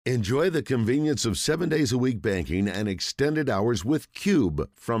Enjoy the convenience of 7 days a week banking and extended hours with Cube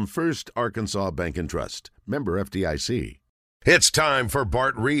from First Arkansas Bank and Trust. Member FDIC. It's time for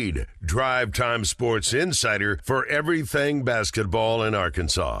Bart Reid, Drive Time Sports Insider for everything basketball in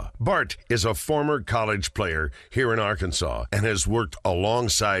Arkansas. Bart is a former college player here in Arkansas and has worked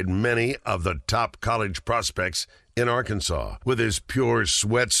alongside many of the top college prospects in Arkansas with his pure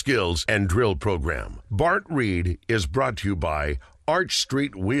sweat skills and drill program. Bart Reid is brought to you by Arch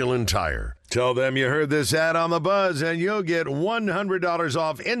Street Wheel and Tire. Tell them you heard this ad on the buzz and you'll get $100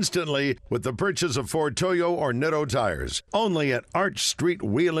 off instantly with the purchase of 4 Toyo or Nitto tires. Only at Arch Street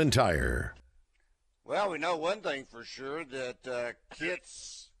Wheel and Tire. Well, we know one thing for sure, that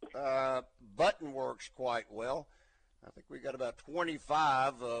Kit's button works quite well. I think we got about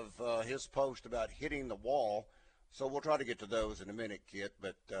 25 of his posts about hitting the wall. So we'll try to get to those in a minute, Kit.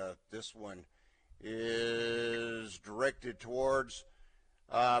 But this one is directed towards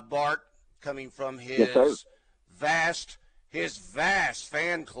Bart, coming from his vast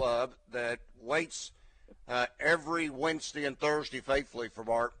fan club that waits every Wednesday and Thursday faithfully for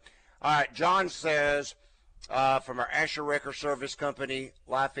Bart. All right, John says, from our Asher Record Service Company,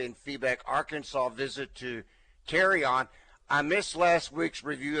 Life in Feedback, Arkansas visit to Terrion. I missed last week's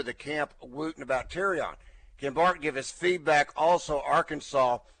review of the Camp Wooten about Terrion. Can Bart give us feedback? Also,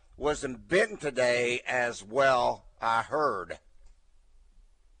 Arkansas was in Benton today as well, I heard.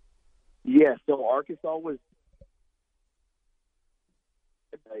 Yes, so Arkansas was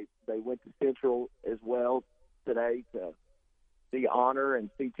they went to Central as well today to see Honor and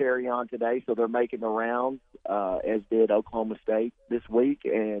see Terrion today, so they're making the rounds, as did Oklahoma State this week.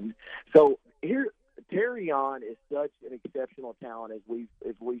 And so here, Terrion is such an exceptional talent, as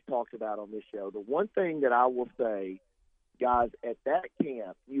we've talked about on this show. The one thing that I will say, guys, at that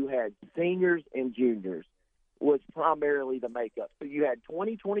camp, you had seniors and juniors was primarily the makeup. So you had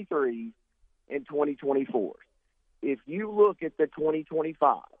 2023s and 2024s. If you look at the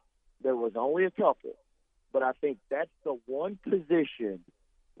 2025, there was only a couple, but I think that's the one position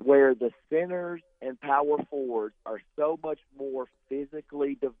where the centers and power forwards are so much more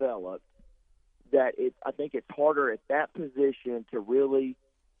physically developed that I think it's harder at that position to really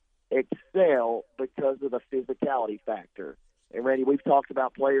excel because of the physicality factor. And, Randy, we've talked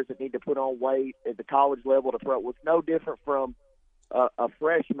about players that need to put on weight at the college level to pro. It's no different from a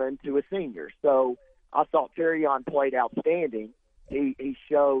freshman to a senior. So I thought Terrion played outstanding. He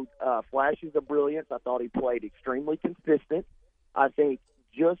showed flashes of brilliance. I thought he played extremely consistent. I think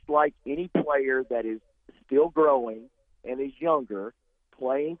just like any player that is still growing and is younger,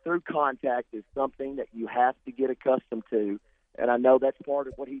 playing through contact is something that you have to get accustomed to. And I know that's part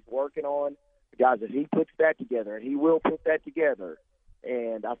of what he's working on. Guys, if he puts that together, and he will put that together,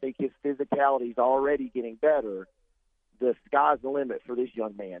 and I think his physicality is already getting better, the sky's the limit for this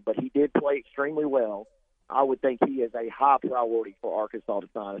young man. But he did play extremely well. I would think he is a high priority for Arkansas to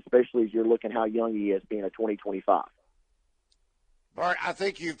sign, especially as you're looking how young he is, being a 2025. Bart, I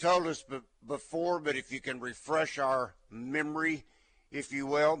think you've told us before, but if you can refresh our memory, if you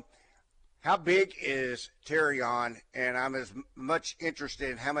will, how big is Terrion? And I'm as much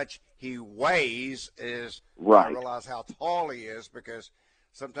interested in how much he weighs as I realize how tall he is, because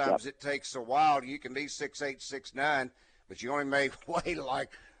sometimes it takes a while. You can be 6'8", 6'9", but you only may weigh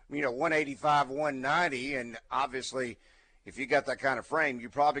like, 185, 190. And obviously, if you got that kind of frame, you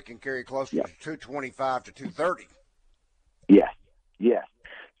probably can carry closer to 225 to 230. Yes.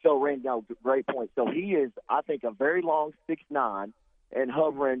 So, Randy, great point. So he is, I think, a very long 6'9", and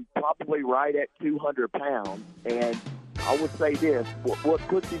hovering probably right at 200 pounds. And I would say this, what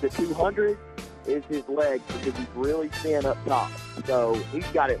puts him to 200 is his legs, because he's really thin up top. So he's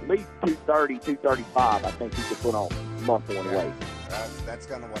got at least 230, 235, I think he could put on muscle and weight. That's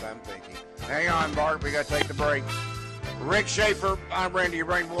kind of what I'm thinking. Hang on, Bart. We got to take the break. Rick Schaefer, I'm Randy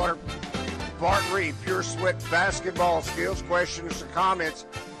Rainwater. Bart Reid, Pure Sweat Basketball Skills. Questions or comments,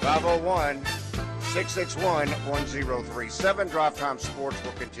 501-661-1037. Drive Time Sports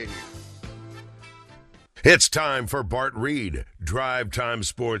will continue. It's time for Bart Reid, Drive Time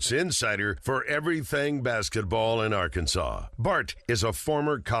Sports Insider for everything basketball in Arkansas. Bart is a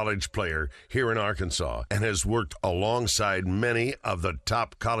former college player here in Arkansas and has worked alongside many of the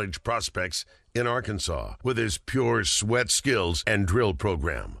top college prospects in Arkansas with his pure sweat skills and drill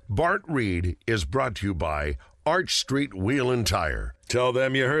program. Bart Reid is brought to you by Arch Street Wheel and Tire. Tell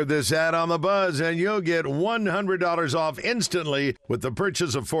them you heard this ad on the buzz and you'll get $100 off instantly with the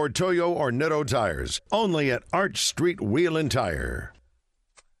purchase of 4 Toyo or Nitto tires. Only at Arch Street Wheel and Tire.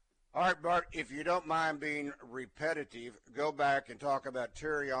 All right, Bart, if you don't mind being repetitive, go back and talk about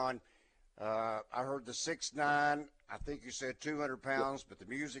Terrion. I heard the 6'9". I think you said 200 pounds, but the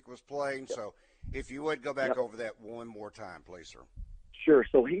music was playing. So if you would go back over that one more time, please, sir. Sure.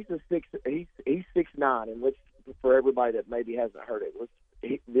 So he's 6'9", and let's, for everybody that maybe hasn't heard it,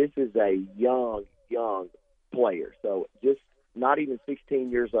 this is a young player. So just not even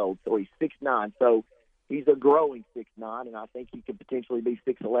 16 years old. So he's 6'9". So he's a growing 6'9", and I think he could potentially be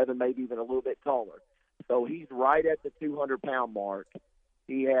 6'11", maybe even a little bit taller. So he's right at the 200-pound mark.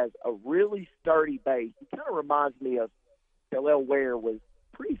 He has a really sturdy base. He kind of reminds me of Khalil Ware, was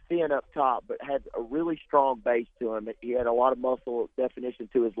pretty thin up top, but had a really strong base to him. He had a lot of muscle definition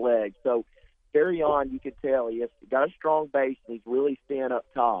to his legs. So carry on, you could tell he has got a strong base, and he's really thin up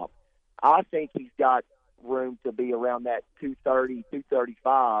top. I think he's got room to be around that 230,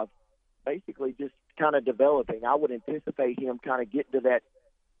 235, basically just kind of developing. I would anticipate him kind of getting to that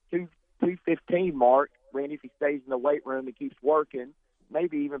 215 mark, Randy, if he stays in the weight room and keeps working,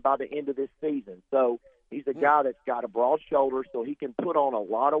 maybe even by the end of this season. So he's a guy that's got a broad shoulder, so he can put on a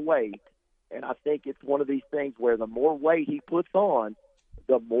lot of weight. And I think it's one of these things where the more weight he puts on,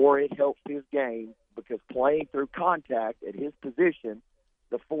 the more it helps his game, because playing through contact at his position,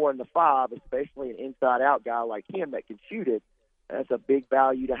 the 4 and the 5, especially an inside-out guy like him that can shoot it, that's a big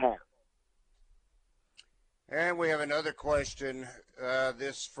value to have. And we have another question,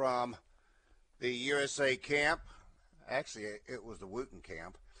 this from the USA camp. Actually, it was the Wooten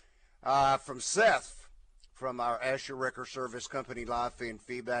camp. From Seth, from our Asher Record Service Company live feed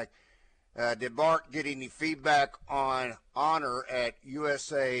feedback. Did Bart get any feedback on Honor at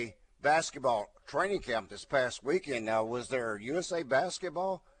USA basketball training camp this past weekend? Now, was there a USA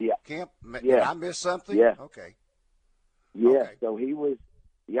basketball camp? Did I miss something? Yeah. Okay. Yeah, okay. So he was,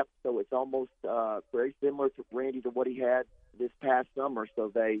 so it's almost very similar to Randy to what he had this past summer.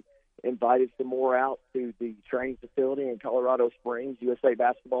 So they invited some more out to the training facility in Colorado Springs, USA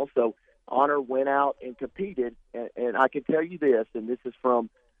basketball. So Honor went out and competed, and I can tell you this, and this is from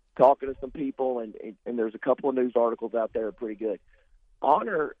talking to some people, and there's a couple of news articles out there that are pretty good.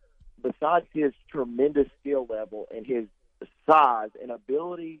 Honor, besides his tremendous skill level and his size and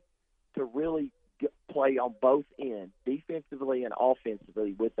ability to really play on both ends, defensively and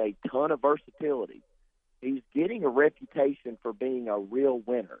offensively, with a ton of versatility, he's getting a reputation for being a real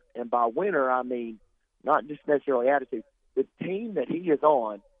winner. And by winner, I mean not just necessarily attitude. The team that he is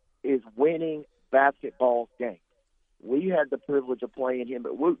on is winning basketball games. We had the privilege of playing him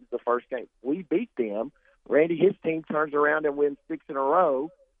at Wooten the first game. We beat them. Randy, his team turns around and wins 6 in a row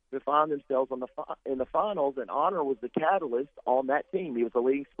to find themselves in the finals, and Honor was the catalyst on that team. He was the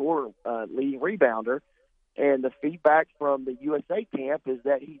leading scorer, leading rebounder, and the feedback from the USA camp is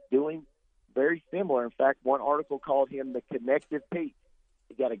that he's doing very similar. In fact, one article called him the connective piece.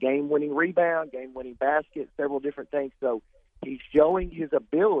 He got a game-winning rebound, game-winning basket, several different things. So he's showing his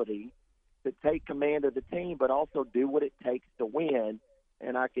ability to take command of the team, but also do what it takes to win.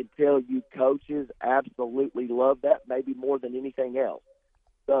 And I can tell you coaches absolutely love that, maybe more than anything else.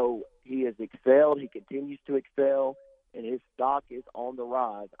 So he has excelled. He continues to excel, and his stock is on the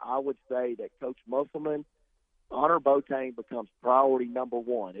rise. I would say that Coach Musselman, Honor Boateng becomes priority number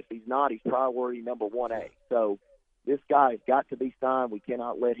 1. If he's not, he's priority number 1A. So this guy has got to be signed. We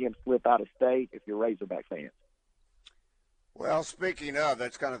cannot let him slip out of state if you're Razorback fans. Well, speaking of,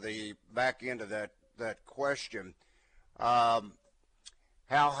 that's kind of the back end of that question. How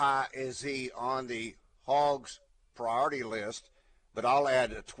high is he on the Hogs priority list? But I'll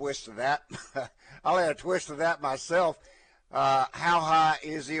add a twist to that. I'll add a twist to that myself. How high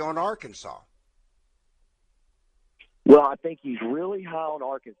is he on Arkansas? Well, I think he's really high on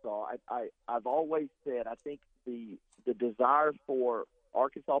Arkansas. I've always said I think the desire for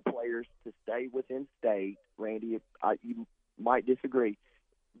Arkansas players to stay within state, Randy, you might disagree,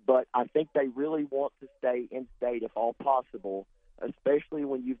 but I think they really want to stay in state if all possible, especially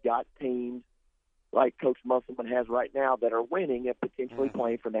when you've got teams like Coach Musselman has right now that are winning and potentially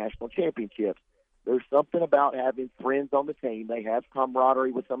playing for national championships. There's something about having friends on the team. They have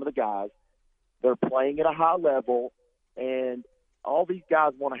camaraderie with some of the guys. They're playing at a high level, and all these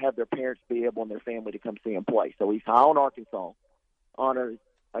guys want to have their parents be able and their family to come see them play. So he's high on Arkansas. Honor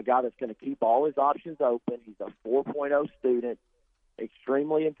a guy that's going to keep all his options open. He's a 4.0 student,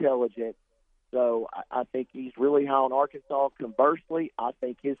 extremely intelligent. So I think he's really high on Arkansas. Conversely, I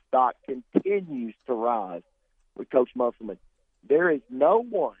think his stock continues to rise with Coach Musselman. There is no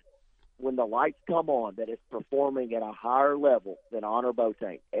one, when the lights come on, that is performing at a higher level than Honor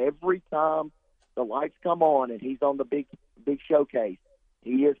Boateng. Every time the lights come on and he's on the big showcase,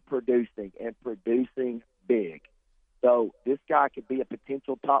 he is producing and producing big. So this guy could be a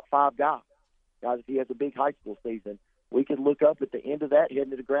potential top 5 guy. Guys, if he has a big high school season. we could look up at the end of that,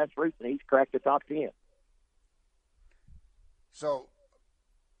 heading to the grassroots, and he's cracked the top 10. So,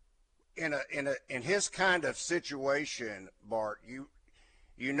 in his kind of situation, Bart, you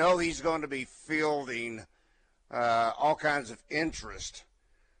know he's going to be fielding all kinds of interest.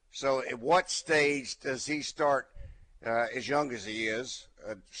 So, at what stage does he start, as young as he is,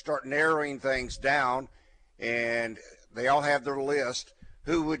 start narrowing things down? And they all have their list.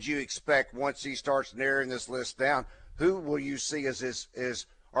 Who would you expect once he starts narrowing this list down? Who will you see as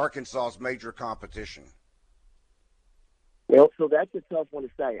Arkansas's major competition? Well, so that's a tough one to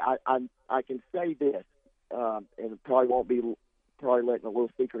say. I can say this, and it probably won't be letting a little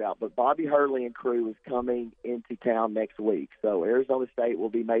secret out, but Bobby Hurley and crew is coming into town next week. So Arizona State will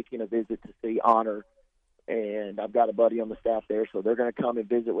be making a visit to see Honor, and I've got a buddy on the staff there, so they're going to come and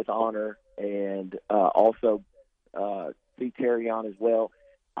visit with Honor and also see Terry on as well.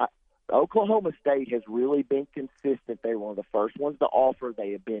 Oklahoma State has really been consistent. They were one of the first ones to offer.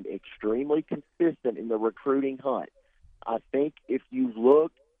 They have been extremely consistent in the recruiting hunt. I think if you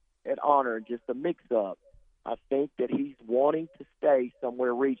look at Honor and just the mix-up, I think that he's wanting to stay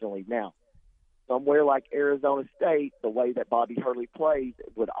somewhere regionally. Now, somewhere like Arizona State, the way that Bobby Hurley plays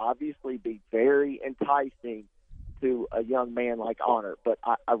would obviously be very enticing to a young man like Honor. But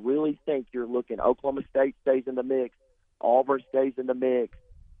I really think you're looking Oklahoma State stays in the mix, Auburn stays in the mix,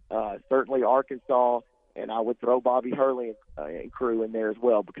 certainly Arkansas, and I would throw Bobby Hurley and crew in there as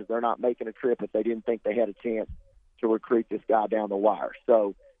well because they're not making a trip if they didn't think they had a chance to recruit this guy down the wire.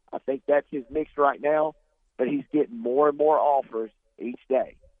 So I think that's his mix right now, but he's getting more and more offers each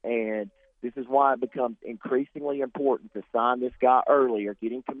day. And this is why it becomes increasingly important to sign this guy early or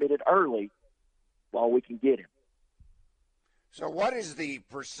get him committed early while we can get him. So what is the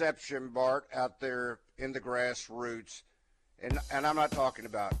perception, Bart, out there in the grassroots? And I'm not talking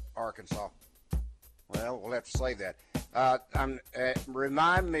about Arkansas. Well, we'll have to say that.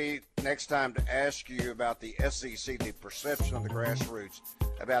 Remind me next time to ask you about the SEC, the perception of the grassroots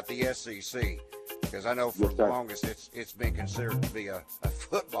about the SEC, because I know for the longest it's been considered to be a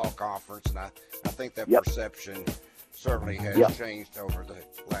football conference, and I think that perception certainly has changed over the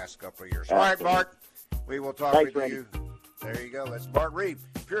last couple of years. All right, Bart, we will talk with you. There you go. That's Bart Reid.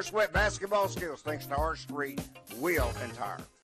 Pure Sweat Basketball Skills, thanks to R Street Wheel and Tire.